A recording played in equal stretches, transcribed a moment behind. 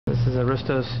This is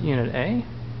Aristos Unit A.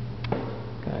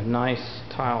 Got a nice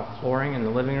tile flooring in the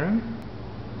living room.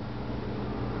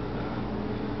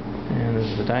 And this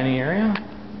is the dining area.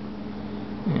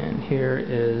 And here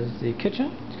is the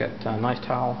kitchen. It's got nice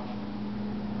tile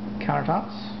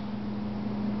countertops.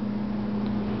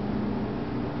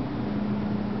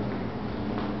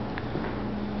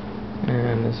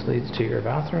 And this leads to your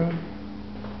bathroom.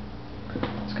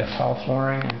 It's got tile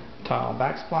flooring and tile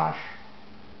backsplash.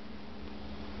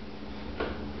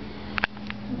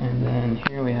 And then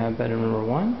here we have bedroom number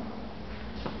 1.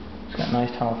 It's got nice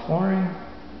tile flooring.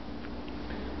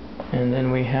 And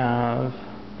then we have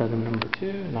bedroom number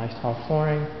 2, nice tile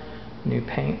flooring, new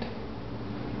paint.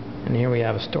 And here we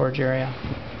have a storage area.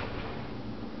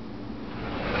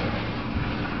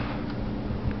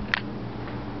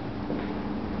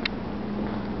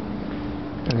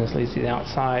 And this leads to the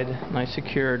outside, nice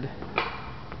secured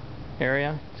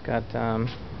area. It's got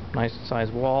nice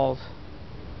sized walls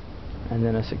and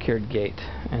then a secured gate.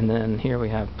 And then here we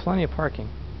have plenty of parking.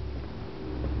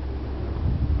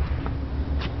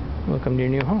 Welcome to your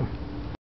new home.